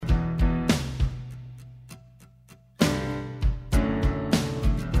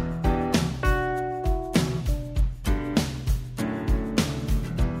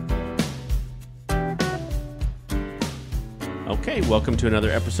Okay, welcome to another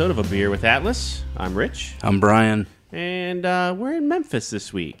episode of A Beer with Atlas. I'm Rich. I'm Brian. And we're in Memphis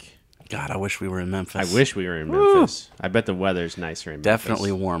this week. God, I wish we were in Memphis. I wish we were in Memphis. I bet the weather's nicer in Memphis.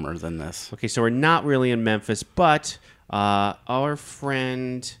 Definitely warmer than this. Okay, so we're not really in Memphis, but our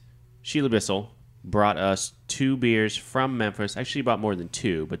friend Sheila Bissell brought us 2 beers from Memphis. Actually, bought more than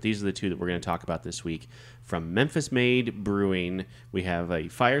 2, but these are the 2 that we're going to talk about this week. From Memphis Made Brewing, we have a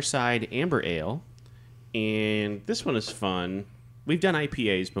Fireside Amber Ale. And this one is fun. We've done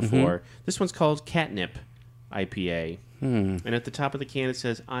IPAs before. Mm-hmm. This one's called Catnip IPA. And at the top of the can it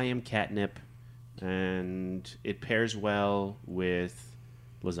says, I am catnip. And it pairs well with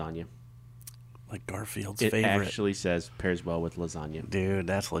lasagna. Like Garfield's favorite. It actually says pairs well with lasagna. Dude,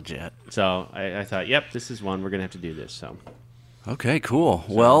 that's legit. So I thought, yep, this is one. We're going to have to do this. So, okay, cool.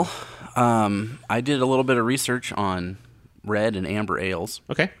 So, well, I did a little bit of research on red and amber ales.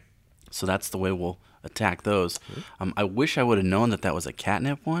 Okay. So that's the way we'll attack those. I wish I would have known that was a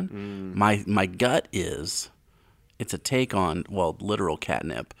catnip one. My gut is it's a take on, well, literal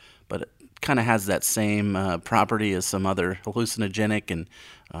catnip, but it kind of has that same property as some other hallucinogenic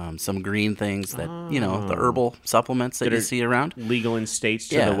and some green things that, the herbal supplements that you see around. Legal in states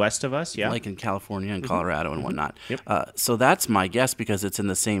to the west of us, yeah. Like in California and Colorado and whatnot. Yep. So that's my guess because it's in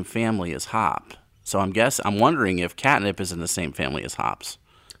the same family as hop. So I'm wondering if catnip is in the same family as hops.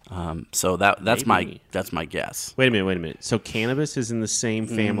 So that's Maybe. my guess. Wait a minute. So cannabis is in the same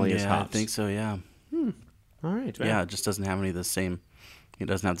family as hops? I think so, yeah. All right. Well. Yeah, it just doesn't have any of the same. It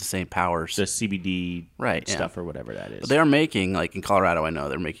doesn't have the same powers. The CBD stuff or whatever that is. But they are making, like in Colorado, I know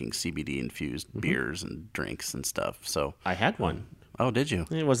they're making CBD infused beers and drinks and stuff. So I had one. Oh, did you?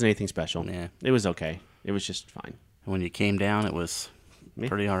 It wasn't anything special. Yeah, it was okay. It was just fine. When you came down, it was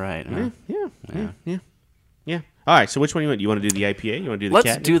pretty all right. Huh? Yeah. All right. So which one you want? You want to do the IPA? You want to do the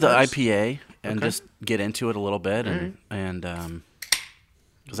Let's do the IPA and just get into it a little bit, and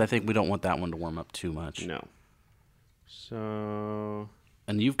because I think we don't want that one to warm up too much. No. So.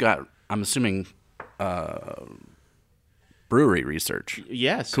 And you've got, I'm assuming, brewery research.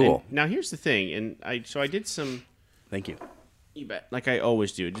 Yes. Cool. Now here's the thing, and I did some. Thank you. You bet. Like I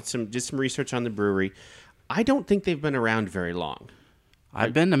always do. Did some research on the brewery. I don't think they've been around very long.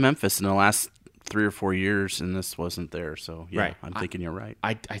 I've been to Memphis in the last 3 or 4 years, and this wasn't there. So yeah, right. I'm thinking you're right.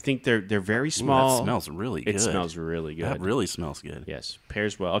 I think they're very small. Ooh, that smells really good. It smells really good. That really smells good. Yes,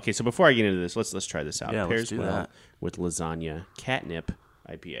 pairs well. Okay, so before I get into this, let's try this out. Yeah, pairs let's do well that. with lasagna catnip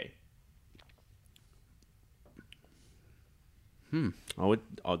IPA. Oh,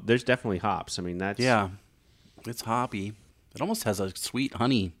 there's definitely hops. I mean, that's it's hoppy. It almost has a sweet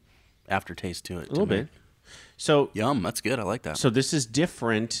honey aftertaste to it. A little bit. So yum, that's good. I like that. So this is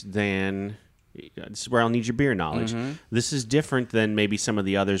different than. This is where I'll need your beer knowledge. This is different than maybe some of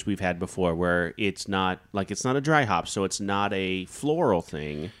the others we've had before, where it's not a dry hop, so it's not a floral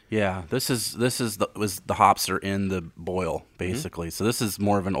thing. Yeah, this is the hops are in the boil basically. So this is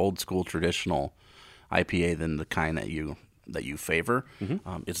more of an old school traditional IPA than the kind that you favor.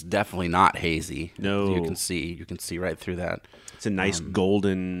 It's definitely not hazy. No, you can see right through that. It's a nice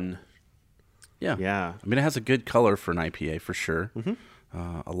golden. Yeah. I mean, it has a good color for an IPA for sure.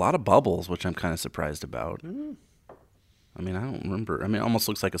 A lot of bubbles, which I'm kind of surprised about. I mean, I don't remember. I mean, it almost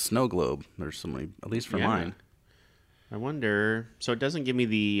looks like a snow globe. There's so many, at least for mine. I wonder. So it doesn't give me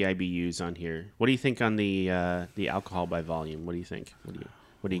the IBUs on here. What do you think on the alcohol by volume? What do you think?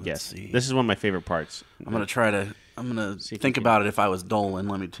 What do you guess? See. This is one of my favorite parts. I'm gonna think about it. If I was Dolan,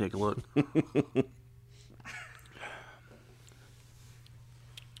 let me take a look. What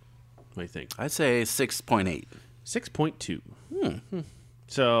do you think? I'd say 6.8. 6.2.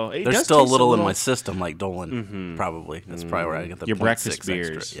 So there's still a little in my system, like Dolan. Probably that's probably where I get the your 0.6 breakfast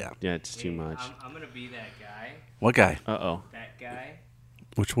beers. Extra. Yeah, it's too much. I'm gonna be that guy. What guy? That guy.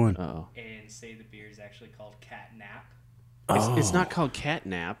 Which one? And say the beer is actually called Catnap. It's not called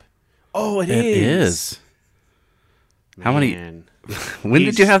Catnap. Oh, it is. It is. How many? When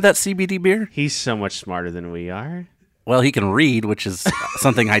did you have that CBD beer? He's so much smarter than we are. Well, he can read, which is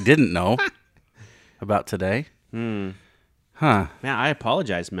something I didn't know about today. Huh. Man, I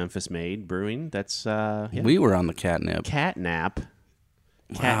apologize, Memphis Made Brewing. That's we were on the catnip. Catnap.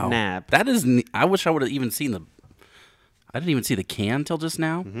 Wow. That is. I wish I would have even seen I didn't even see the can till just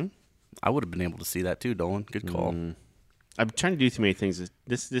now. I would have been able to see that too, Dolan. Good call. I'm trying to do too many things.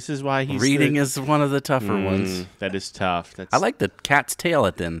 This is why he's reading is one of the tougher ones. That is tough. I like the cat's tail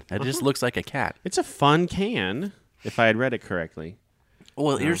at the end. It just looks like a cat. It's a fun can, if I had read it correctly.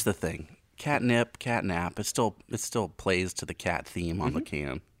 Well, here's the thing. Catnap. It still plays to the cat theme on the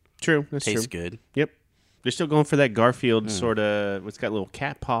can. True. That's Tastes true. good. Yep. They're still going for that Garfield sort of. It's got little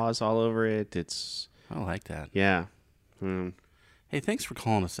cat paws all over it. I like that. Yeah. Hey, thanks for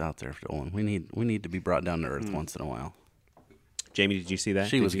calling us out there, Dolan. We need to be brought down to earth once in a while. Jamie, did you see that?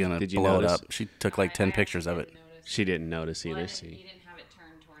 She was going to blow it notice? up. She took like 10 pictures of it. She didn't notice either. Well, See. he didn't have it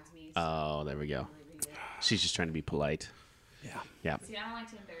turned towards me. Oh, there we go. She's just trying to be polite. Yeah. Yeah. See, I don't like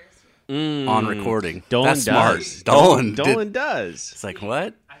to embarrass you. On recording. Dolan That's does. smart. Dolan does. It's like,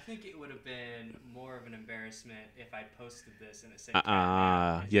 what? I think it would have been more of an embarrassment if I posted this and it said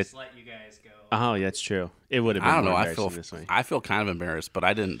yeah. just let you guys go. Oh, that's true. It would have been I don't know. more I embarrassing feel this way. I feel kind of embarrassed, but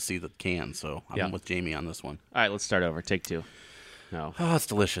I didn't see the can, so I'm Yeah. with Jamie on this one. All right, let's start over. Take 2. No. Oh, it's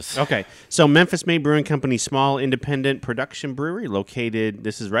delicious. Okay, so Memphis-made brewing company, small independent production brewery located,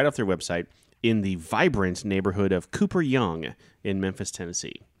 this is right off their website, in the vibrant neighborhood of Cooper Young in Memphis,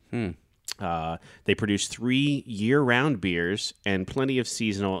 Tennessee. They produce 3 year-round beers and plenty of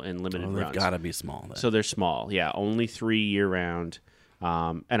seasonal and limited They've runs. got to be small. Then. So they're small, yeah, only 3 year-round.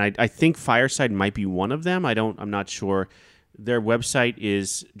 And I think Fireside might be one of them. I'm not sure. Their website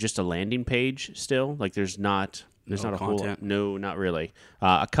is just a landing page still. Like there's not a whole content? no, not really.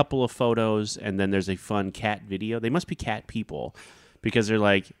 A couple of photos, and then there's a fun cat video. They must be cat people, because they're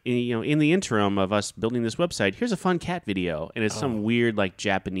like, in the interim of us building this website, here's a fun cat video, and it's some weird like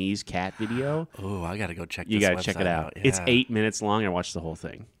Japanese cat video. Oh, I got to go check. You got to check it out. It's 8 minutes long. I watched the whole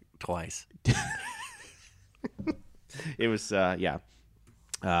thing twice. It was yeah.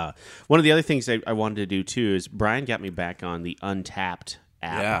 One of the other things I wanted to do too is Brian got me back on the Untapped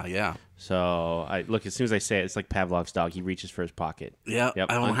app. Yeah. So I look, as soon as I say it, it's like Pavlov's dog. He reaches for his pocket. Yep.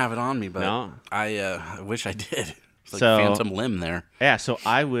 I don't have it on me, but No? I wish I did. It's like So- phantom limb there. Yeah. So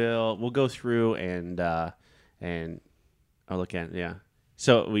we'll go through and I'll look at it. Yeah.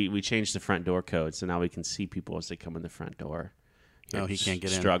 So we changed the front door code, so now we can see people as they come in the front door. No, he can't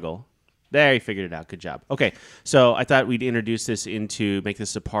get in. Struggle. There, you figured it out. Good job. Okay, so I thought we'd introduce this make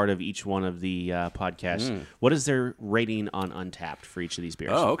this a part of each one of the podcasts. What is their rating on Untapped for each of these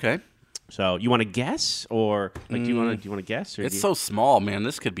beers? Oh, okay. So you want to guess, or like do you want to guess? Or It's so small, man.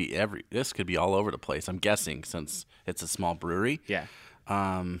 This could be all over the place. I'm guessing since it's a small brewery. yeah.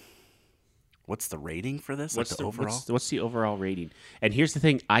 What's the rating for this? What's like the overall? What's the overall rating? And here's the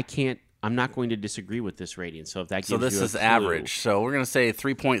thing: I'm not going to disagree with this rating. So if that gives So this you a is clue, average. So we're gonna say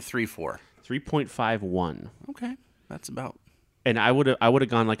 3.34. 3.51, Okay, that's about. and I would have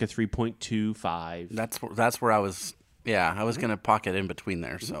gone like a 3.25, That's where I was. Yeah, I was gonna pocket in between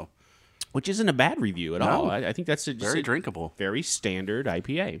there. So which isn't a bad review at all. I think that's just very a drinkable. very standard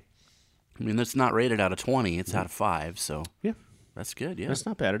IPA. I mean, it's not rated out of 20. It's out of 5. So Yeah, that's good. Yeah. that's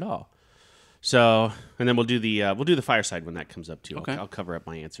not bad at all. So, and then we'll do the Fireside when that comes up too. Okay. I'll cover up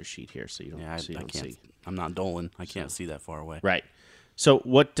my answer sheet here so you don't Yeah, I don't can't. see. I'm not Dolan. I can't see that far away. Right. So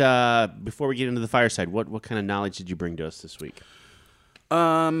what? Before we get into the Fireside, what kind of knowledge did you bring to us this week?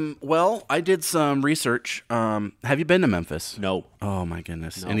 Well, I did some research. Have you been to Memphis? No. Oh my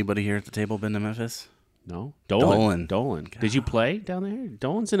goodness. Anybody here at the table been to Memphis? No. Dolan. Dolan. Did you play down there?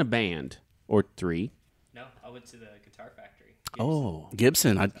 Dolan's in a band or 3. No, I went to the Guitar Factory. Oh.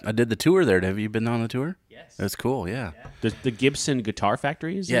 Gibson. I did the tour there. Have you been on the tour? Yes. That's cool. Yeah. The Gibson Guitar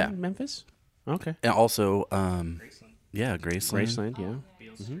Factory is Yeah. in Memphis? Okay. And also, Graceland, yeah, Graceland. Graceland, yeah.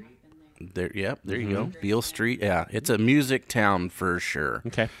 Beale Street. There. Yep. There you go. Beale Street. Yeah. It's a music town for sure.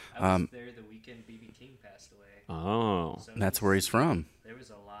 Okay. I was there the weekend B.B. King passed away. Oh. So That's where he's from. there was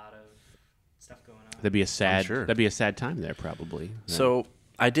a lot of stuff going on. That'd be a sad sure. that'd be a sad time there probably. So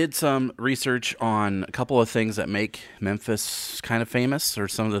I did some research on a couple of things that make Memphis kind of famous, or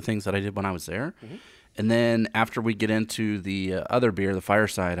some of the things that I did when I was there. And then after we get into the other beer, the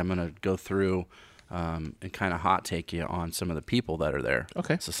Fireside, I'm going to go through and kind of hot take you on some of the people that are there.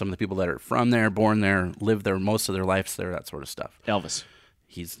 Okay. So some of the people that are from there, born there, live there, most of their lives there, that sort of stuff. Elvis.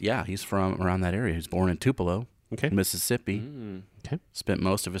 He's from around that area. He's born in Tupelo, Okay. Mississippi. Okay. Spent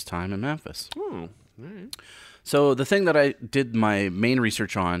most of his time in Memphis. Oh. All right. So the thing that I did my main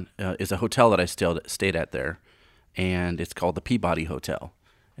research on is a hotel that I stayed at there, and it's called the Peabody Hotel.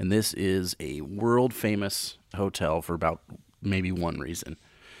 And this is a world-famous hotel for about maybe one reason.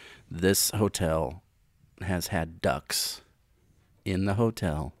 This hotel has had ducks in the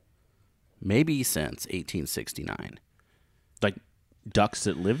hotel maybe since 1869. Like ducks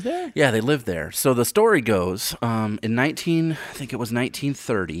that live there? Yeah, they live there. So the story goes, I think it was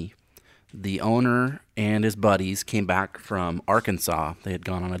 1930, the owner and his buddies came back from Arkansas. They had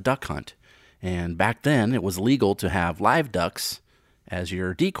gone on a duck hunt. And back then, it was legal to have live ducks as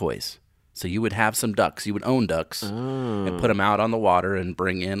your decoys. So you would have some ducks. You would own ducks and put them out on the water and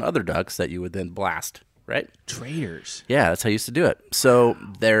bring in other ducks that you would then blast, right? Traders. Yeah, that's how you used to do it. So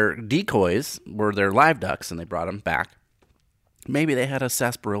their decoys were their live ducks, and they brought them back. Maybe they had a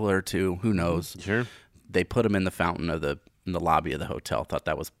sarsaparilla or two. Who knows? Sure. They put them in the fountain of the in the lobby of the hotel. Thought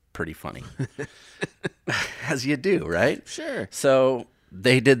that was pretty funny. As you do, right? Sure. So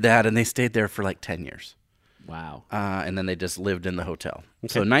they did that, and they stayed there for like 10 years. Wow. And then they just lived in the hotel.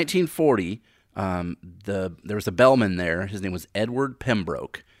 Okay. So in 1940, there was a bellman there. His name was Edward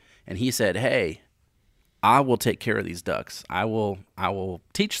Pembroke, and he said, "Hey, I will take care of these ducks. I will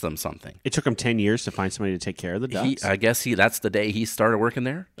teach them something." It took him 10 years to find somebody to take care of the ducks? I guess that's the day he started working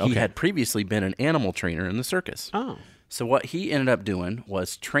there. Okay. He had previously been an animal trainer in the circus. Oh. So what he ended up doing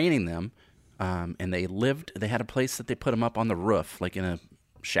was training them, and they had a place that they put them up on the roof, like in a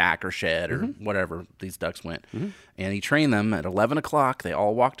shack or shed or whatever these ducks went. And he trained them at 11 o'clock. They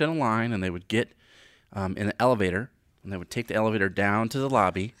all walked in a line, and they would get in an elevator, and they would take the elevator down to the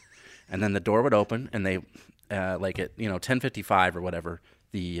lobby, and then the door would open, and they, like at 10:55 or whatever,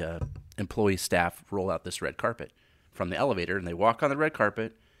 the employee staff roll out this red carpet from the elevator, and they walk on the red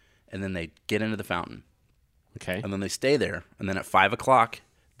carpet, and then they get into the fountain. Okay. And then they stay there, and then at 5 o'clock,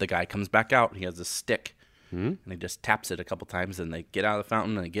 the guy comes back out. He has a stick, and he just taps it a couple times, and they get out of the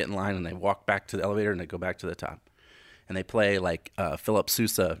fountain, and they get in line, and they walk back to the elevator, and they go back to the top. And they play like Philip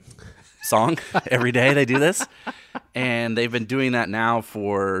Sousa song every day. They do this, and they've been doing that now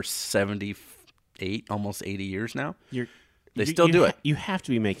for 78, almost 80 years now. They still do it. You have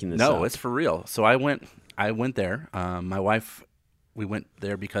to be making this up. No, it's for real. So I went there. My wife, we went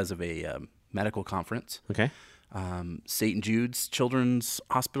there because of a medical conference. Okay. St. Jude's Children's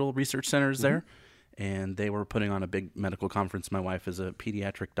Hospital Research Center is there, and they were putting on a big medical conference. My wife is a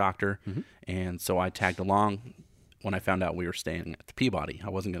pediatric doctor, and so I tagged along when I found out we were staying at the Peabody. I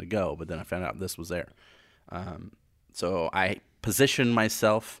wasn't going to go, but then I found out this was there. So I positioned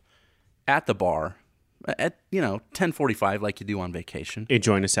myself at the bar at 10:45 like you do on vacation.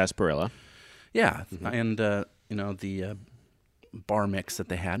 Enjoying a sarsaparilla. Yeah, and the bar mix that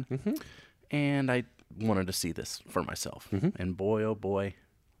they had. And I wanted to see this for myself. And boy, oh boy,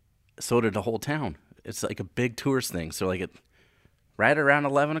 so did the whole town. It's like a big tourist thing. So like right around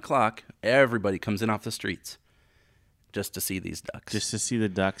 11 o'clock, everybody comes in off the streets just to see these ducks. Just to see the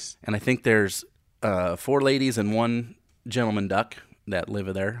ducks. And I think there's 4 ladies and 1 gentleman duck that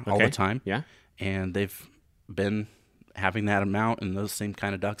live there all the time. Yeah. And they've been having that amount and those same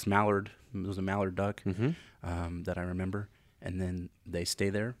kind of ducks. Mallard, there was a mallard duck that I remember. And then they stay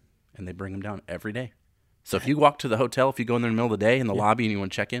there and they bring them down every day. So if you walk to the hotel, if you go in there in the middle of the day in the lobby and you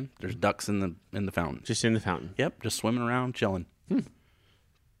want to check in, there's ducks in the fountain. Just in the fountain. Yep, just swimming around, chilling.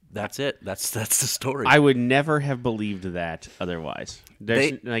 That's it. That's the story. I would never have believed that otherwise.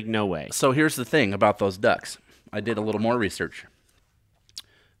 There's no way. So here's the thing about those ducks. I did a little more research.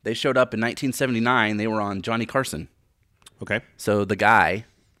 They showed up in 1979. They were on Johnny Carson. Okay. So the guy,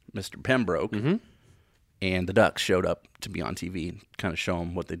 Mr. Pembroke, and the ducks showed up to be on TV and kind of show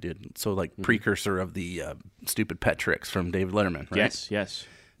them what they did. So like precursor of the stupid pet tricks from David Letterman, right? Yes.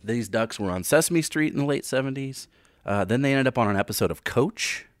 These ducks were on Sesame Street in the late 70s. Then they ended up on an episode of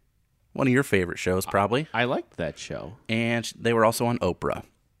Coach, one of your favorite shows probably. I liked that show. And they were also on Oprah.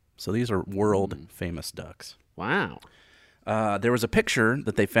 So these are world famous ducks. Wow. There was a picture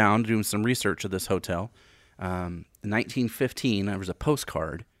that they found doing some research of this hotel. In 1915, there was a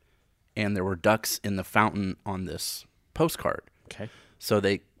postcard, and there were ducks in the fountain on this postcard. Okay. So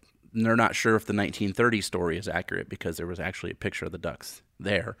they're not sure if the 1930 story is accurate because there was actually a picture of the ducks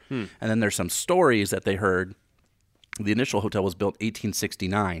there. And then there's some stories that they heard. The initial hotel was built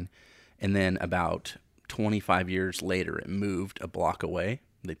 1869, and then about 25 years later, it moved a block away.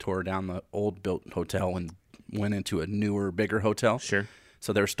 They tore down the old built hotel and went into a newer, bigger hotel. Sure.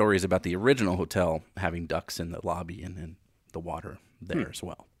 So there are stories about the original hotel having ducks in the lobby and in the water there as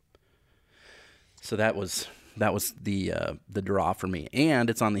well. So that was the draw for me. And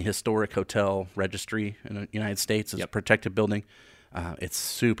it's on the Historic Hotel Registry in the United States. It's a protected building. It's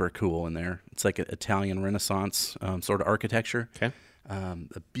super cool in there. It's like an Italian Renaissance sort of architecture. Okay.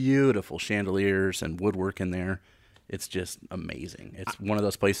 The beautiful chandeliers and woodwork in there. It's just amazing. It's one of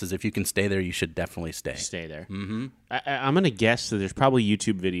those places, if you can stay there, you should definitely stay. Stay there. Mm-hmm. I'm going to guess that there's probably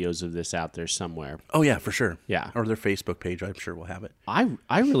YouTube videos of this out there somewhere. Oh, yeah, for sure. Yeah. Or their Facebook page, I'm sure will have it. I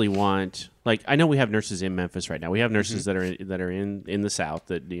really want, like, I know we have nurses in Memphis right now. We have nurses that are in the South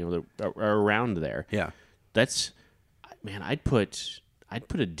that, that are around there. Yeah. That's, man, I'd put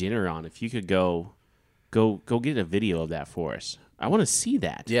a dinner on if you could go get a video of that for us. I want to see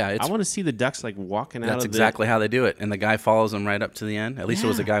that. Yeah, I want to see the ducks like walking out of That's exactly how they do it. And the guy follows them right up to the end. At least it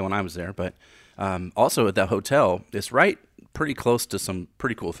was a guy when I was there. But also at that hotel, it's right pretty close to some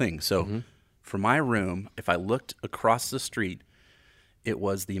pretty cool things. So for my room, if I looked across the street, it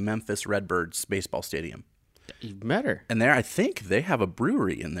was the Memphis Redbirds baseball stadium. Even better. And there, I think they have a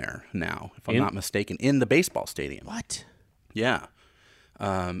brewery in there now, if I'm not mistaken, in the baseball stadium. What? Yeah.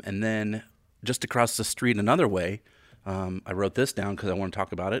 And then just across the street another way, I wrote this down because I want to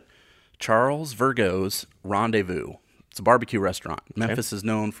talk about it. Charles Virgo's Rendezvous. It's a barbecue restaurant. Memphis is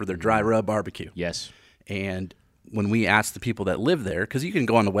known for their dry rub barbecue. Yes. And when we asked the people that live there, because you can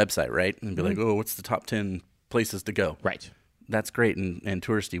go on the website, right, and be like, oh, what's the top 10 places to go? Right. That's great and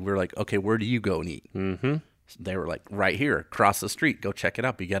touristy. We're like, okay, where do you go and eat? Mm-hmm. They were like, right here, across the street. Go check it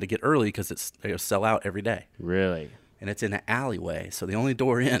out. But you got to get early because they sell out every day. Really? And it's in an alleyway. So the only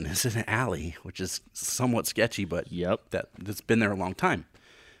door in is in an alley, which is somewhat sketchy, but that's been there a long time.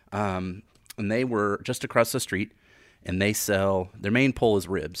 And they were just across the street, and they sell, their main pull is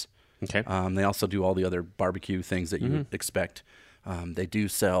ribs. Okay. They also do all the other barbecue things that you would expect. They do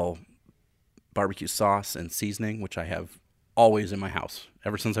sell barbecue sauce and seasoning, which I have always in my house.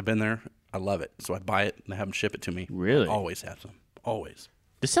 Ever since I've been there, I love it. So I buy it and I have them ship it to me. Really? I always have some. Always.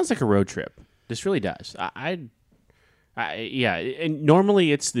 This sounds like a road trip. This really does. Yeah, and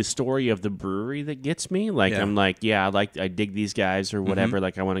normally it's the story of the brewery that gets me. Like I'm like, I dig these guys or whatever.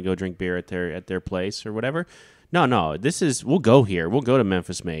 Like I want to go drink beer at their place or whatever. No, this is we'll go here. We'll go to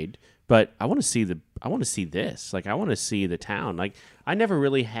Memphis Made, but I want to see this. Like I want to see the town. Like I never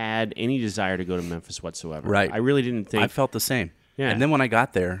really had any desire to go to Memphis whatsoever. Right. I really didn't think. I felt the same. Yeah. And then when I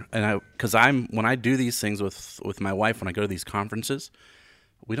got there, and when I do these things with my wife, when I go to these conferences,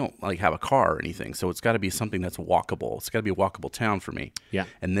 we don't like have a car or anything, so it's got to be something that's walkable. It's got to be a walkable town for me. Yeah.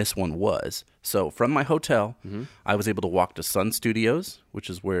 And this one was. So from my hotel, I was able to walk to Sun Studios, which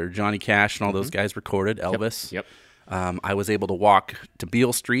is where Johnny Cash and all those guys recorded, Elvis. Yep. I was able to walk to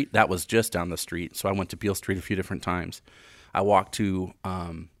Beale Street. That was just down the street, so I went to Beale Street a few different times. I walked to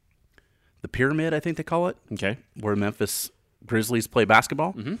the Pyramid, I think they call it. Okay. Where Memphis Grizzlies play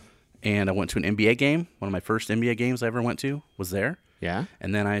basketball. And I went to an NBA game. One of my first NBA games I ever went to was there. Yeah.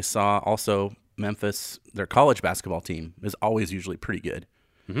 And then I saw also Memphis, their college basketball team is always usually pretty good.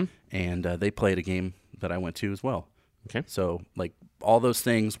 And they played a game that I went to as well. Okay. So, like, all those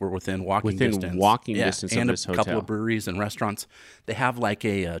things were within walking distance. Distance of this hotel. And a couple hotel. of breweries and restaurants. They have, like,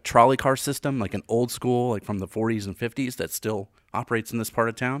 a trolley car system, like an old school, like from the 40s and 50s that still operates in this part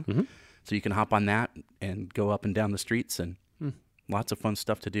of town. So you can hop on that and go up and down the streets and lots of fun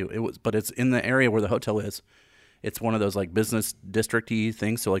stuff to do. But it's in the area where the hotel is. It's one of those like business district-y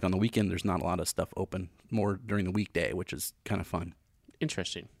things. So like on the weekend, there's not a lot of stuff open. More during the weekday, which is kind of fun.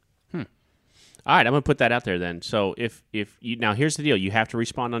 Interesting. All right, I'm gonna put that out there then. So if you now here's the deal, you have to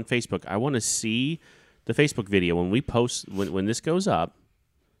respond on Facebook. I want to see the Facebook video when we post when this goes up,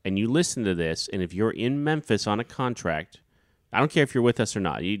 and you listen to this. And if you're in Memphis on a contract, I don't care if you're with us or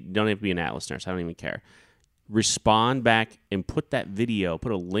not. You don't have to be an Atlas nurse. I don't even care. Respond back and put that video,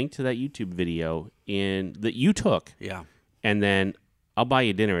 put a link to that YouTube video in that you took. Yeah. And then I'll buy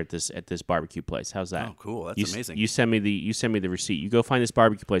you dinner at this barbecue place. How's that? Oh, cool. That's amazing. You send me the receipt. You go find this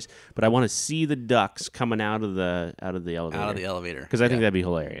barbecue place, but I want to see the ducks coming out of the elevator. Out of the elevator. Because I think that'd be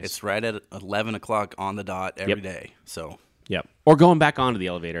hilarious. It's right at 11 o'clock on the dot every day. So. Yep. Or going back onto the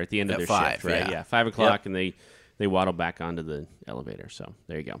elevator at the end of their 5, shift, right? Yeah, 5 o'clock, and they waddle back onto the elevator. So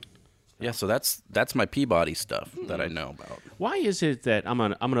there you go. Yeah, so that's my Peabody stuff that I know about. Why is it that I'm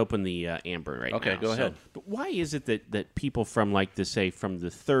gonna open the amber right now? Okay, go ahead. But why is it that people from like the say from the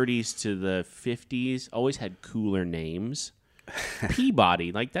 30s to the 50s always had cooler names?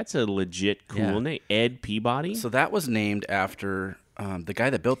 Peabody, like that's a legit cool name. Ed Peabody. So that was named after the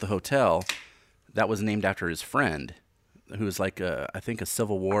guy that built the hotel. That was named after his friend, who was like I think a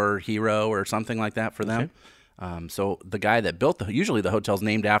Civil War hero or something like that for them. So the guy that built usually the hotel's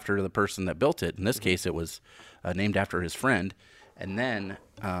named after the person that built it. In this case, it was named after his friend. And then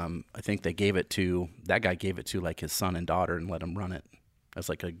I think that guy gave it to like his son and daughter and let him run it as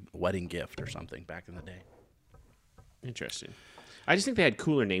like a wedding gift or something back in the day. Interesting. I just think they had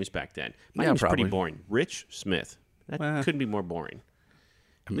cooler names back then. My Yeah, name's pretty probably. boring. Rich Smith. That couldn't be more boring.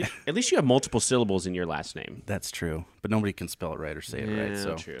 At least you have multiple syllables in your last name. That's true, but nobody can spell it right or say it right. Yeah,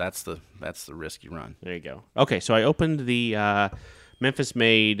 So true. that's the risk you run. There you go. Okay, so I opened the Memphis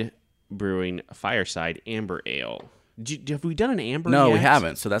Made Brewing Fireside Amber Ale. Have we done an amber No, yet? we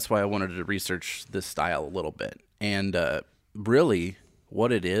haven't. So that's why I wanted to research this style a little bit. And really,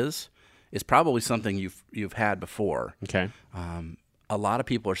 what it is probably something you've had before. Okay. A lot of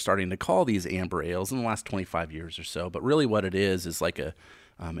people are starting to call these amber ales in the last 25 years or so. But really, what it is like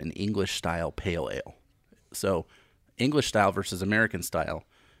an English style pale ale. So English style versus American style.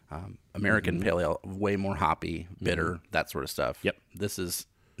 American pale ale, way more hoppy, bitter, that sort of stuff. Yep. This is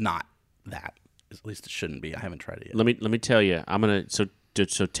not that. At least it shouldn't be. I haven't tried it yet. Let me tell you. I'm gonna so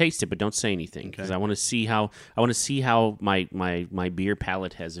taste it, but don't say anything because I want to see how my beer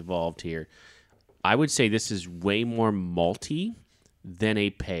palate has evolved here. I would say this is way more malty than a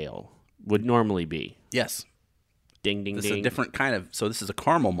pale would normally be. Yes. Ding, ding, This ding. is a different kind of, so this is a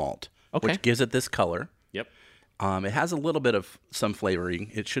caramel malt, Okay. which gives it this color. Yep. It has a little bit of some flavoring.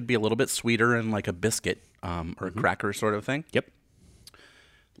 It should be a little bit sweeter and like a biscuit or a cracker sort of thing. Yep.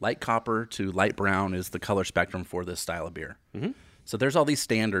 Light copper to light brown is the color spectrum for this style of beer. Mm-hmm. So there's all these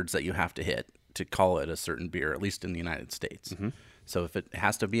standards that you have to hit to call it a certain beer, at least in the United States. Mm-hmm. So if it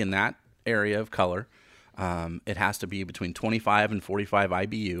has to be in that area of color, it has to be between 25 and 45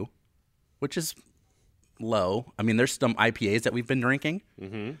 IBU, which is low. I mean, there's some IPAs that we've been drinking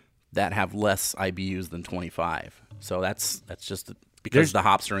that have less IBUs than 25. So that's just because the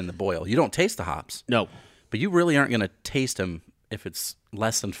hops are in the boil. You don't taste the hops. No. But you really aren't going to taste them if it's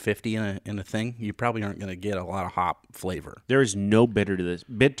less than 50 in a thing. You probably aren't going to get a lot of hop flavor. There is no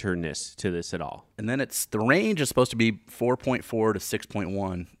bitterness to this at all. And then the range is supposed to be 4.4 to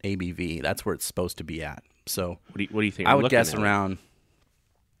 6.1 ABV. That's where it's supposed to be at. So What do you think? I I'm would looking guess at it. around.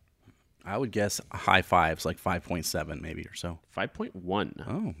 I would guess high fives, like 5.7 maybe or so. 5.1.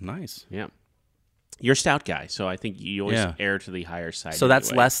 Oh, nice. Yeah. You're a stout guy, so I think you always Yeah. err to the higher side. So that's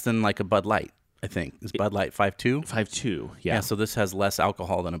anyway. less than like a Bud Light, I think. Is Bud Light 5.2? 5.2. Yeah. Yeah, so this has less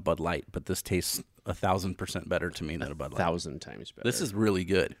alcohol than a Bud Light, but this tastes 1,000% better to me than a Bud Light. 1,000 times better. This is really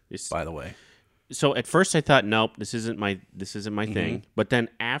good, It's- by the way. So at first I thought, nope, this isn't my Mm-hmm. thing. But then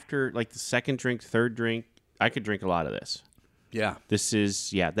after like the second drink, third drink, I could drink a lot of this. Yeah. This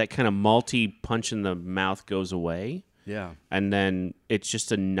is that kind of malty punch in the mouth goes away, Yeah. and then it's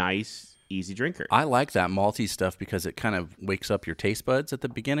just a nice, easy drinker. I like that malty stuff because it kind of wakes up your taste buds at the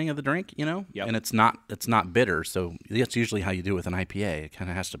beginning of the drink, you know? Yep. And it's not bitter, so that's usually how you do with an IPA. It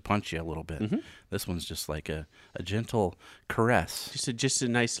kind of has to punch you a little bit. This one's just like a gentle caress. Just a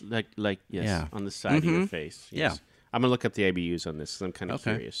nice like yes Yeah. on the side of your face. Yes. Yeah. I'm gonna look up the IBUs on this 'cause I'm kind of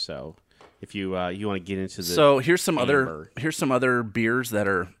Okay. curious. So if you want to get into the So here's some amber. other beers that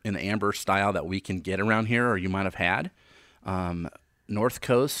are in the amber style that we can get around here, or you might have had. North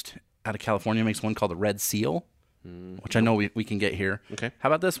Coast out of California makes one called the Red Seal, which I know we can get here. Okay. How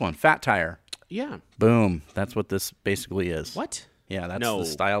about this one? Fat Tire. Yeah. Boom. That's what this basically is. What? Yeah, that's No. the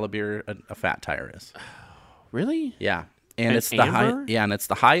style of beer a Fat Tire is. Really? Yeah, and An it's the amber? and it's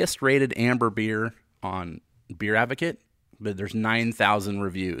the highest rated amber beer on Beer Advocate. But there's 9,000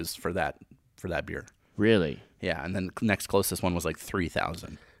 reviews for that beer. Really? Yeah, and then next closest one was like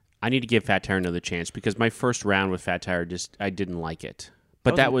 3,000. I need to give Fat Tire another chance because my first round with Fat Tire I didn't like it.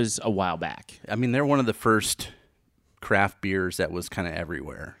 But that was a while back. I mean, they're one of the first craft beers that was kind of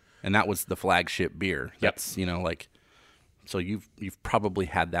everywhere, and that was the flagship beer. That's like, so you've probably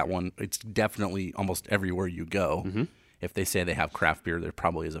had that one. It's definitely almost everywhere you go. If they say they have craft beer, there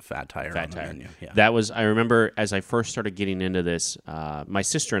probably is a Fat Tire on the menu. Yeah. That was, I remember as I first started getting into this, my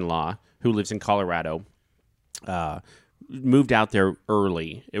sister-in-law, who lives in Colorado, moved out there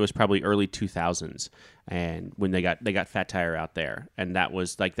early. It was probably early 2000s, and when they got Fat Tire out there, and that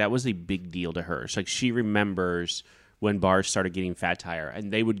was a big deal to her. So, like, she remembers when bars started getting Fat Tire,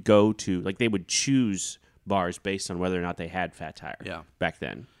 and they would they would choose bars based on whether or not they had Fat Tire. Yeah. Back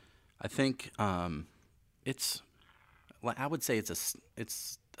then. I think it's. I would say it's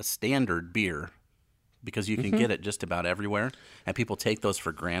a standard beer because you can get it just about everywhere, and people take those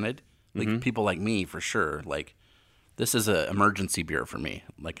for granted. Like people like me, for sure. Like, this is an emergency beer for me,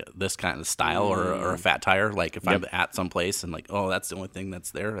 like this kind of style or a Fat Tire. Like if I'm at some place and like, oh, that's the only thing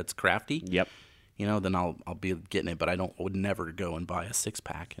that's there that's crafty. Yep. Then I'll be getting it, but I would never go and buy a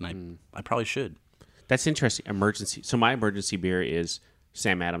 6-pack, and I probably should. That's interesting. Emergency. So my emergency beer is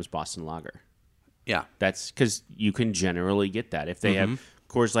Sam Adams Boston Lager. Yeah. That's because you can generally get that if they have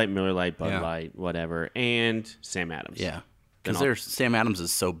Coors Light, Miller Lite, Bud Yeah. Light, whatever, and Sam Adams. Yeah. Then Because Sam Adams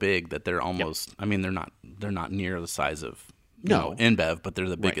is so big that they're almost. I mean, they're not near the size of No. InBev, but they're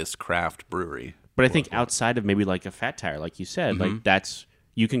the biggest craft brewery. But I think outside of maybe like a Fat Tire, like you said, like that's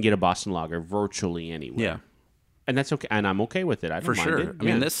you can get a Boston Lager virtually anywhere. Yeah. And that's okay, and I'm okay with it. I don't For mind sure. it. I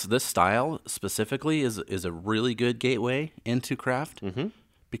mean, Yeah. this style specifically is a really good gateway into craft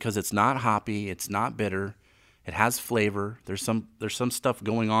because it's not hoppy, it's not bitter, it has flavor. There's some stuff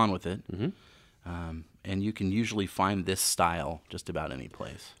going on with it, and you can usually find this style just about any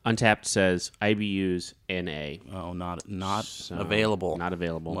place. Untapped says IBUs NA. Oh, not So, available. Not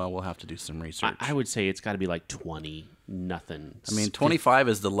available. Well, we'll have to do some research. I would say it's got to be like 20, nothing. I mean, 25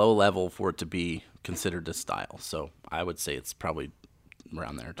 is the low level for it to be considered a style. So I would say it's probably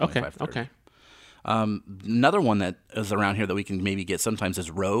around there, 25, 30. Okay. Another one that is around here that we can maybe get sometimes is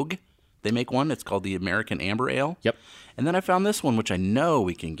Rogue. They make one. It's called the American Amber Ale. Yep. And then I found this one, which I know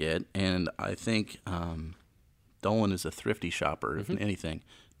we can get, and I think Dolan is a thrifty shopper, if anything.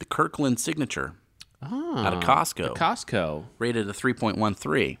 The Kirkland Signature. out of Costco. Costco. Rated a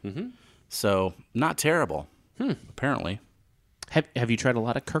 3.13. Mm-hmm. So not terrible, apparently. Have you tried a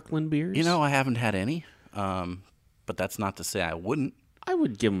lot of Kirkland beers? You know, I haven't had any, but that's not to say I wouldn't. I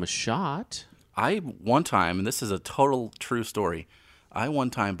would give them a shot. I one time, and this is a total true story, I one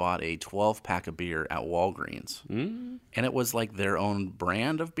time bought a 12-pack of beer at Walgreens, and it was like their own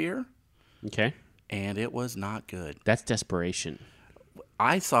brand of beer, Okay. and it was not good. That's desperation.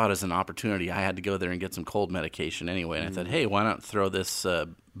 I saw it as an opportunity. I had to go there and get some cold medication anyway, and I thought, hey, why not throw this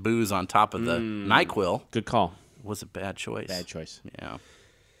booze on top of the NyQuil? Good call. It was a bad choice. Bad choice. Yeah.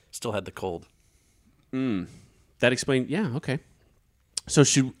 Still had the cold. That explained. Yeah. Okay. So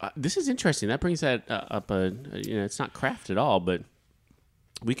this is interesting. That brings that up. It's not craft at all, but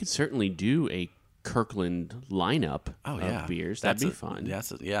we could certainly do a Kirkland lineup of beers. That'd be fun.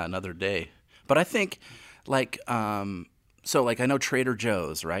 Another day. But I think, like, so like I know Trader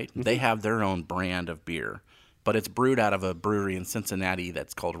Joe's, right? Mm-hmm. They have their own brand of beer, but it's brewed out of a brewery in Cincinnati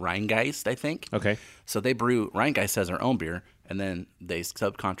that's called Rheingeist, I think. Okay. So Rheingeist has their own beer, and then they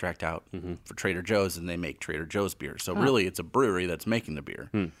subcontract out for Trader Joe's, and they make Trader Joe's beer. So really, it's a brewery that's making the beer.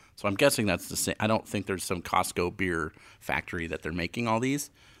 So I'm guessing that's the same. I don't think there's some Costco beer factory that they're making all these,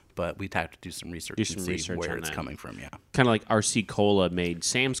 but we'd have to do some research and see where it's coming from. Yeah. Kind of like RC Cola made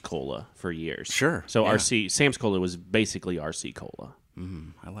Sam's Cola for years. Sure. So Sam's Cola was basically RC Cola.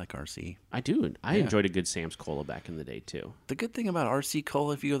 I like RC. I do. I enjoyed a good Sam's Cola back in the day, too. The good thing about RC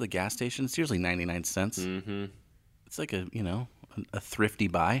Cola, if you go to the gas station, it's usually 99 cents. Mm-hmm. It's like a thrifty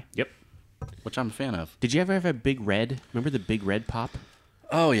buy. Yep. Which I'm a fan of. Did you ever have a Big Red? Remember the Big Red pop?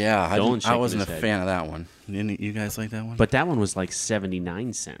 Oh, yeah. I wasn't a head. fan of that one. You guys like that one? But that one was like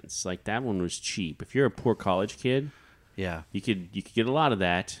 79 cents. Like, that one was cheap. If you're a poor college kid, yeah, you could get a lot of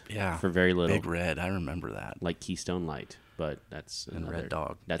that for very little. Big Red. I remember that. Like Keystone Light. But that's another. Red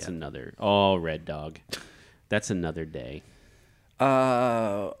Dog. That's another. Oh, Red Dog. That's another day.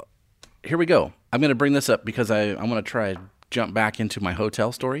 Here we go. I'm going to bring this up because I want to try jump back into my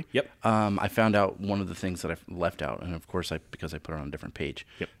hotel story. Yep. I found out one of the things that I left out, and of course because I put it on a different page.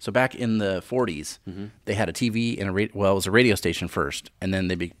 Yep. So back in the 40s, they had a TV and it was a radio station first, and then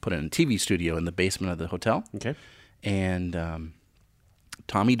they put in a TV studio in the basement of the hotel. Okay. And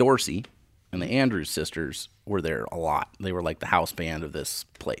Tommy Dorsey and the Andrews sisters were there a lot. They were like the house band of this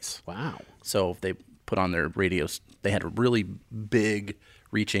place. Wow. So they put on their radios. They had a really big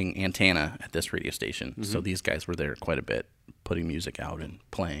reaching antenna at this radio station. So these guys were there quite a bit, putting music out and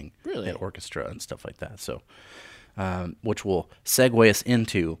playing at orchestra and stuff like that. So, which will segue us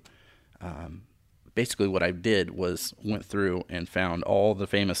into basically what I did was went through and found all the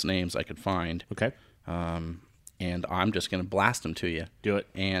famous names I could find. Okay. And I'm just going to blast them to you. Do it.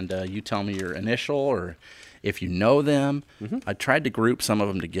 And you tell me your initial or if you know them. I tried to group some of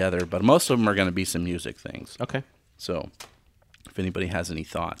them together, but most of them are going to be some music things. Okay. So if anybody has any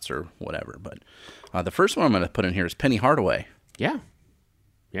thoughts or whatever. But the first one I'm going to put in here is Penny Hardaway. Yeah.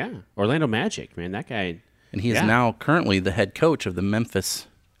 Yeah. Orlando Magic, man. That guy. And he is now currently the head coach of the Memphis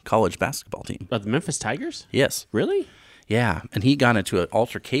college basketball team. The Memphis Tigers? Yes. Really? Yeah. And he got into an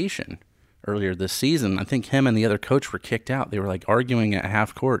altercation earlier this season. I think him and the other coach were kicked out. They were like arguing at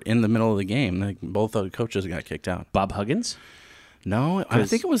half court in the middle of the game. Like both other coaches got kicked out. Bob Huggins? No, I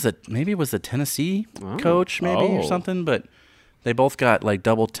think it was the Tennessee coach or something, but they both got like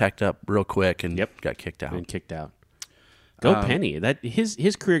double teched up real quick and got kicked out. And kicked out. Go Penny. That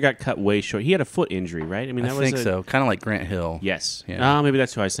his career got cut way short. He had a foot injury, right? I mean, I think so. Kind of like Grant Hill. Yes. Yeah. Maybe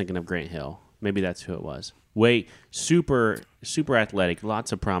that's who I was thinking of. Grant Hill. Maybe that's who it was. Super athletic,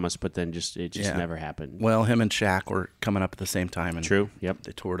 lots of promise, but then it just never happened. Well, him and Shaq were coming up at the same time. And True. Yep.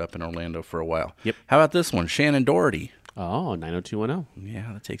 They toured up in Orlando for a while. Yep. How about this one? Shannon Doherty. Oh, 90210.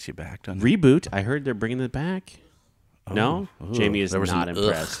 Yeah, that takes you back, doesn't it? Reboot. I heard they're bringing it back. No? Ooh. Jamie is there was not an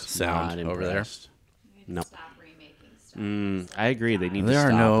impressed. Sound not over there. impressed. We need Nope. to stop remaking stuff. I agree. They need to There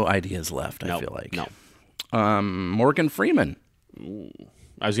stop. are no ideas left, I feel like. No. Morgan Freeman.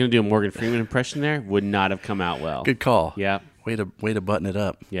 I was going to do a Morgan Freeman impression there. Would not have come out well. Good call. Yeah. Way to button it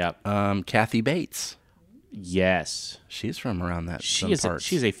up. Yeah. Kathy Bates. Yes. She's from around that. She's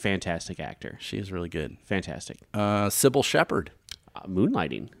a fantastic actor. She is really good. Fantastic. Sybil Shepherd.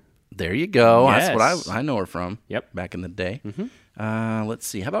 Moonlighting. There you go. Yes. That's what I know her from. Yep. Back in the day. Let's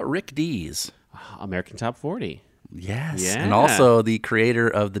see. How about Rick Dees? American Top 40. Yes. Yeah. And also the creator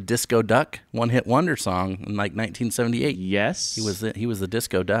of the Disco Duck one-hit wonder song in like 1978. Yes. He was the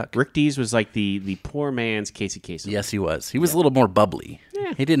Disco Duck. Rick Dees was like the poor man's Casey Kasem. Yes, he was. He was a little more bubbly.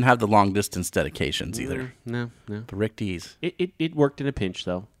 Yeah. He didn't have the long-distance dedications either. No. The Rick Dees. It worked in a pinch,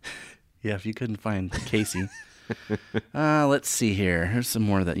 though. Yeah, if you couldn't find Casey. Let's see here. Here's some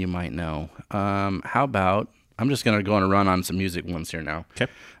more that you might know. How about, I'm just going to go on a run on some music ones here now.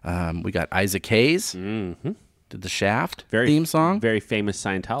 Okay. We got Isaac Hayes. Mm-hmm. Did the Shaft Very theme song. Very famous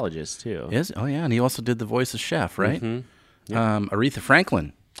Scientologist, too. Yes. Oh, yeah. And he also did the voice of Chef, right? Mm-hmm. Yep. Aretha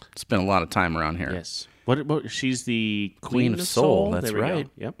Franklin spent a lot of time around here. Yes. What? She's the Queen of Soul. That's There we right.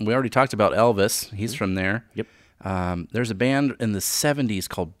 go. Yep. We already talked about Elvis. He's from there. Yep. There's a band in the 70s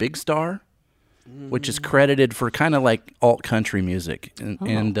called Big Star, which is credited for kind of like alt country music.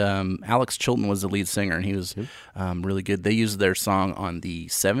 And Alex Chilton was the lead singer, and he was really good. They used their song on the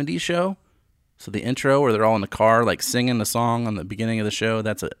 70s show. So the intro where they're all in the car like singing the song on the beginning of the show,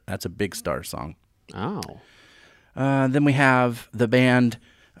 that's a Big Star song. Oh. Then we have the band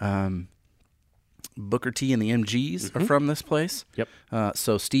Booker T and the MGs are from this place. Yep.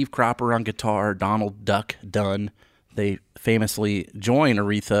 So Steve Cropper on guitar, Donald Duck Dunn. They famously join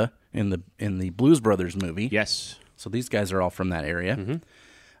Aretha in the Blues Brothers movie. Yes. So these guys are all from that area.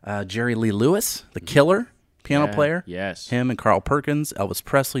 Jerry Lee Lewis, the Killer piano player. Yes. Him and Carl Perkins, Elvis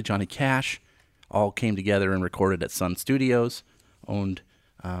Presley, Johnny Cash, all came together and recorded at Sun Studios, owned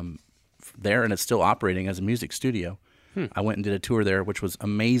there, and it's still operating as a music studio. I went and did a tour there, which was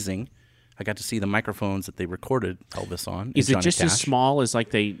amazing. I got to see the microphones that they recorded Elvis on. Is it Johnny just Cash. as small as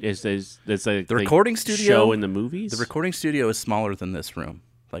like the recording studio show in the movies? The recording studio is smaller than this room,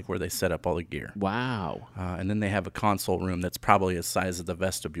 like where they set up all the gear. Wow. And then they have a console room that's probably the size of the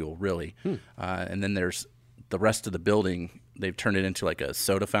vestibule, really. And then there's the rest of the building. They've turned it into like a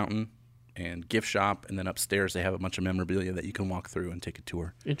soda fountain and gift shop. And then upstairs they have a bunch of memorabilia that you can walk through and take a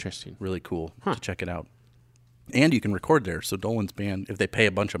tour. Interesting. Really cool to check it out. And you can record there. So Dolan's band, if they pay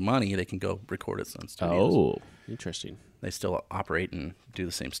a bunch of money, they can go record at Sun Studios. Oh, interesting. They still operate and do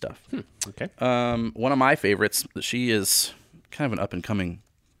the same stuff. Okay. One of my favorites, she is kind of an up-and-coming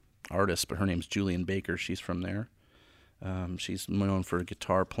artist, but her name's Julian Baker. She's from there. She's known for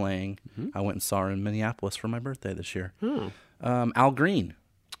guitar playing. I went and saw her in Minneapolis for my birthday this year. Al Green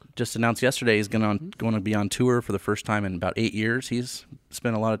just announced yesterday he's going to be on tour for the first time in about 8 years. He's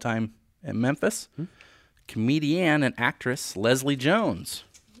spent a lot of time in Memphis. Comedian and actress Leslie Jones.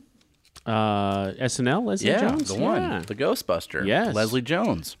 SNL, Leslie Jones? The one. The Ghostbuster. Yes. Leslie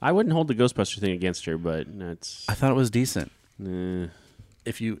Jones. I wouldn't hold the Ghostbuster thing against her, but that's... I thought it was decent. Eh.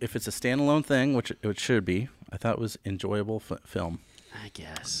 If it's a standalone thing, which it should be, I thought it was enjoyable film. I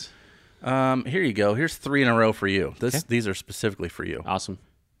guess. Here you go. Here's 3 in a row for you. These are specifically for you. Awesome.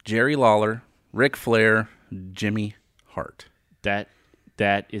 Jerry Lawler, Ric Flair, Jimmy Hart. That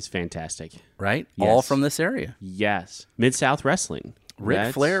is fantastic. Right? Yes. All from this area. Yes. Mid-South Wrestling.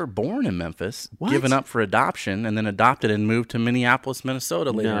 Ric Flair, born in Memphis, What? given up for adoption, and then adopted and moved to Minneapolis, Minnesota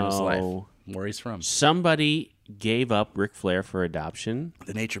later in his life, where he's from. Somebody gave up Ric Flair for adoption.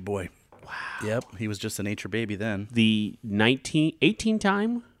 The Nature Boy. Wow. Yep, he was just a nature baby then. The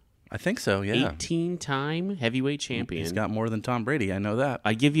 18-time? I think so, yeah. 18-time heavyweight champion. He's got more than Tom Brady, I know that.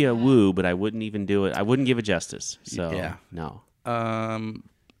 I give you a woo, but I wouldn't even do it. I wouldn't give it justice. So, Yeah. no.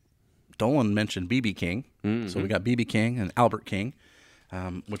 Dolan mentioned B.B. King. So we got B.B. King and Albert King,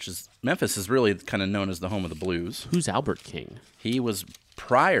 which is, Memphis is really kind of known as the home of the blues. Who's Albert King? He was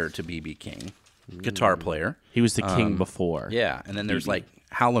prior to B.B. King, guitar player. He was the king before. Yeah, and then there's like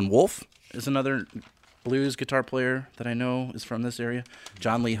Howlin' Wolf is another blues guitar player that I know is from this area.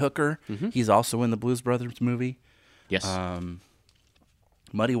 John Lee Hooker, he's also in the Blues Brothers movie. Yes.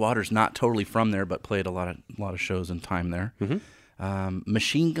 Muddy Waters not totally from there, but played a lot of shows and time there.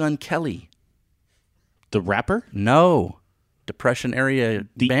 Machine Gun Kelly. The rapper? No. Depression area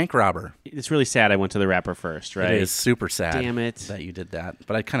bank robber. It's really sad I went to the rapper first, right? It is super sad. Damn it. That you did that,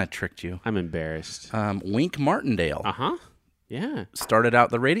 but I kind of tricked you. I'm embarrassed. Wink Martindale. Uh-huh. Yeah. Started out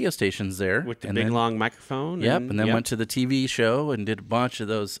the radio stations there. With the and big, then, long microphone. Yep, and then went to the TV show and did a bunch of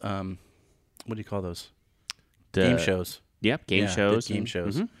those, what do you call those? Game shows. Yep, game shows. Game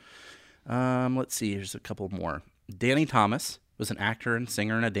shows. Let's see, here's a couple more. Danny Thomas was an actor and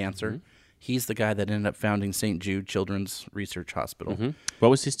singer and a dancer. He's the guy that ended up founding St. Jude Children's Research Hospital. What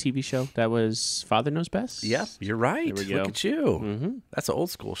was his TV show? That was Father Knows Best? Yep, you're right. There we go. Look at you. That's an old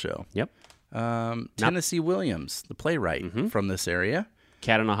school show. Yep. Tennessee Williams, the playwright from this area.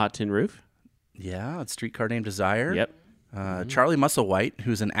 Cat on a Hot Tin Roof? Yeah, it's Streetcar Named Desire. Yep. Charlie Musselwhite,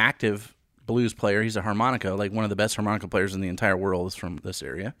 who's an active blues player. He's a harmonica, like one of the best harmonica players in the entire world is from this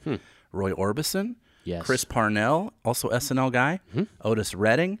area. Roy Orbison. Yes. Chris Parnell, also SNL guy. Otis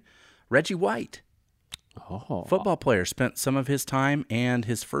Redding. Reggie White, football player, spent some of his time, and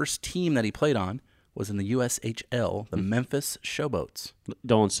his first team that he played on was in the USHL, the Memphis Showboats.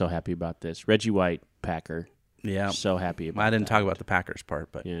 Dolan's so happy about this. Reggie White, Packer. Yeah. So happy about I didn't that. talk about the Packers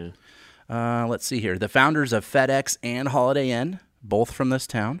part, but Yeah. Let's see here. The founders of FedEx and Holiday Inn, both from this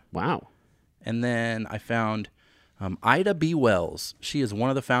town. Wow. And then I found Ida B. Wells. She is one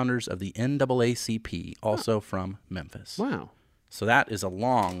of the founders of the NAACP, also from Memphis. Wow. So that is a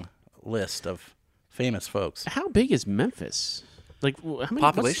long list of famous folks. How big is Memphis? Like, how many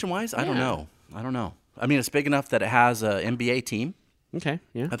Population-wise, I don't know. I mean, it's big enough that it has an NBA team. Okay,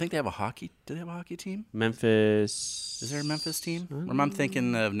 yeah. I think they have a hockey. Do they have a hockey team? Memphis. Is there a Memphis team? Or am I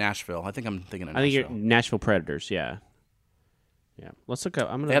thinking of Nashville? I think I'm thinking of I think Nashville. you're Nashville Predators, yeah. Yeah. Let's look up.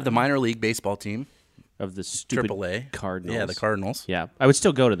 They have the minor league baseball team. Of the stupid AAA. Cardinals. Yeah, the Cardinals. Yeah. I would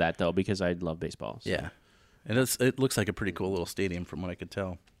still go to that, though, because I love baseball. So. Yeah. And it looks like a pretty cool little stadium from what I could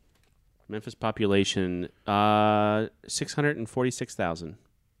tell. Memphis population, 646,000.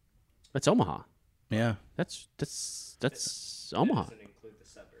 That's Omaha. Yeah. That's Omaha. Doesn't include the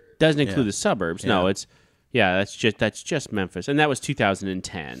suburbs. Doesn't include Yeah. the suburbs. Yeah. No, that's just Memphis, and that was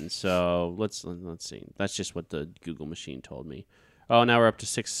 2010. So let's see. That's just what the Google machine told me. Oh, now we're up to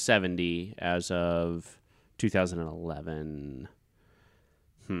 670 as of 2011.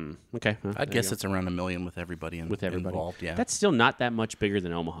 Okay. Well, I'd there guess you go. it's around 1 million with everybody, involved. Yeah. That's still not that much bigger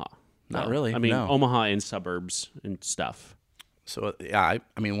than Omaha. Not No. really, I mean, no. Omaha and suburbs and stuff. So yeah,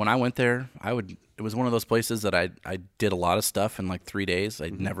 I mean, when I went there, it was one of those places that I did a lot of stuff in like 3 days.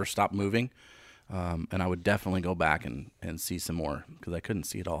 I'd never stopped moving, and I would definitely go back and see some more because I couldn't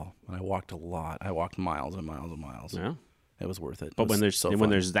see it all. And I walked a lot. I walked miles and miles and miles. Yeah. It was worth it. But It when was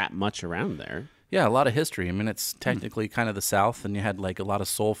there's fun. that much around there, Yeah, a lot of history. I mean, it's technically kind of the South, and you had like a lot of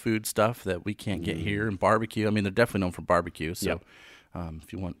soul food stuff that we can't get here, and barbecue. I mean, they're definitely known for barbecue. So, Yep.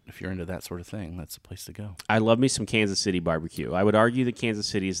 if you're into that sort of thing, that's the place to go. I love me some Kansas City barbecue. I would argue that Kansas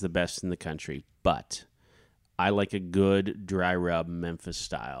City is the best in the country, but I like a good dry rub Memphis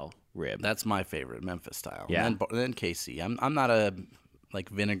style rib. That's my favorite, Memphis style. Yeah. And then KC. I'm not a like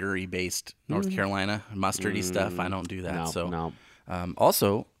vinegary based North Carolina mustardy stuff. I don't do that. No, so no.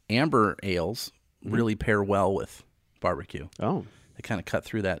 Also, amber ales really pair well with barbecue. Oh, They kind of cut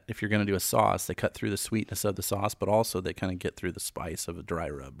through that. If you're going to do a sauce, they cut through the sweetness of the sauce, but also they kind of get through the spice of a dry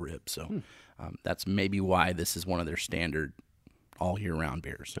rub rib. So that's maybe why this is one of their standard all year round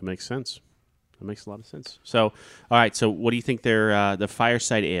beers. that makes sense. That makes a lot of sense. So, all right. So, what do you think their the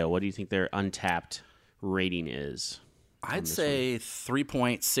Fireside Ale? What do you think their Untapped rating is? I'd say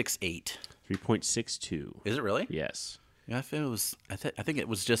 3.68. 3.62. Is it really? Yes. Yeah, I think it was. I think it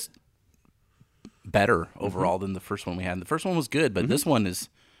was just better overall than the first one we had. The first one was good, but this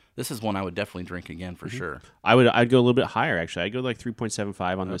is one I would definitely drink again for sure. I'd go a little bit higher actually. I'd go like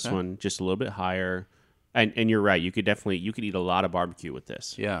 3.75 on this one, just a little bit higher. And you're right. You could eat a lot of barbecue with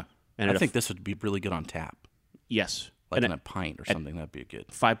this. Yeah, And I at a think this would be really good on tap, Yes. like And in at a pint or something. That'd be good.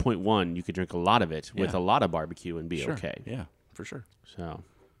 5.1, you could drink a lot of it with Yeah. a lot of barbecue and be Sure. okay. Yeah, for sure. So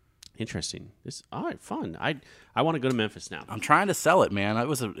interesting. This all right, fun. I want to go to Memphis now. I'm trying to sell it, man. It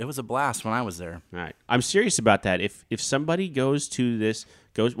was a blast when I was there. All right. I'm serious about that. If somebody goes to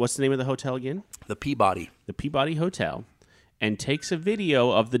what's the name of the hotel again? The Peabody. The Peabody Hotel, and takes a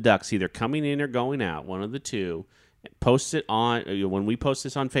video of the ducks either coming in or going out, one of the two, posts it on when we post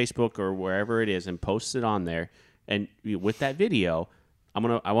this on Facebook or wherever it is, and posts it on there. And with that video, I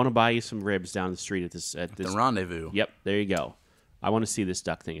want to buy you some ribs down the street at this The Rendezvous. Yep, there you go. I want to see this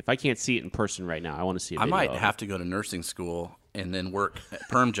duck thing. If I can't see it in person right now, I want to see a I video. might of it. have to go to nursing school and then work a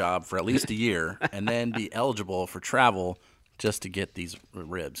perm job for at least a year, and then be eligible for travel just to get these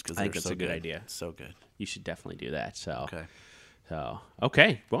ribs because I think they're that's so a good idea. So good. You should definitely do that. So Okay.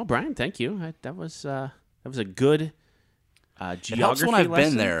 Okay. Well, Brian, thank you. That was a good geography It helps when I've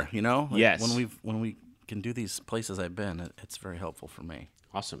lesson. been there, you know. Like Yes. When we can do these places I've been, it's very helpful for me.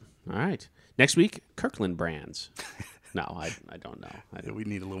 Awesome. All right. Next week, Kirkland brands. No, I don't know. We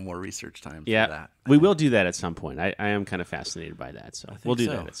need a little more research time Yeah, for that. we will do that at some point. I am kind of fascinated by that, so we'll do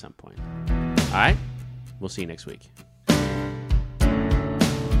so. that at some point. All right. We'll see you next week.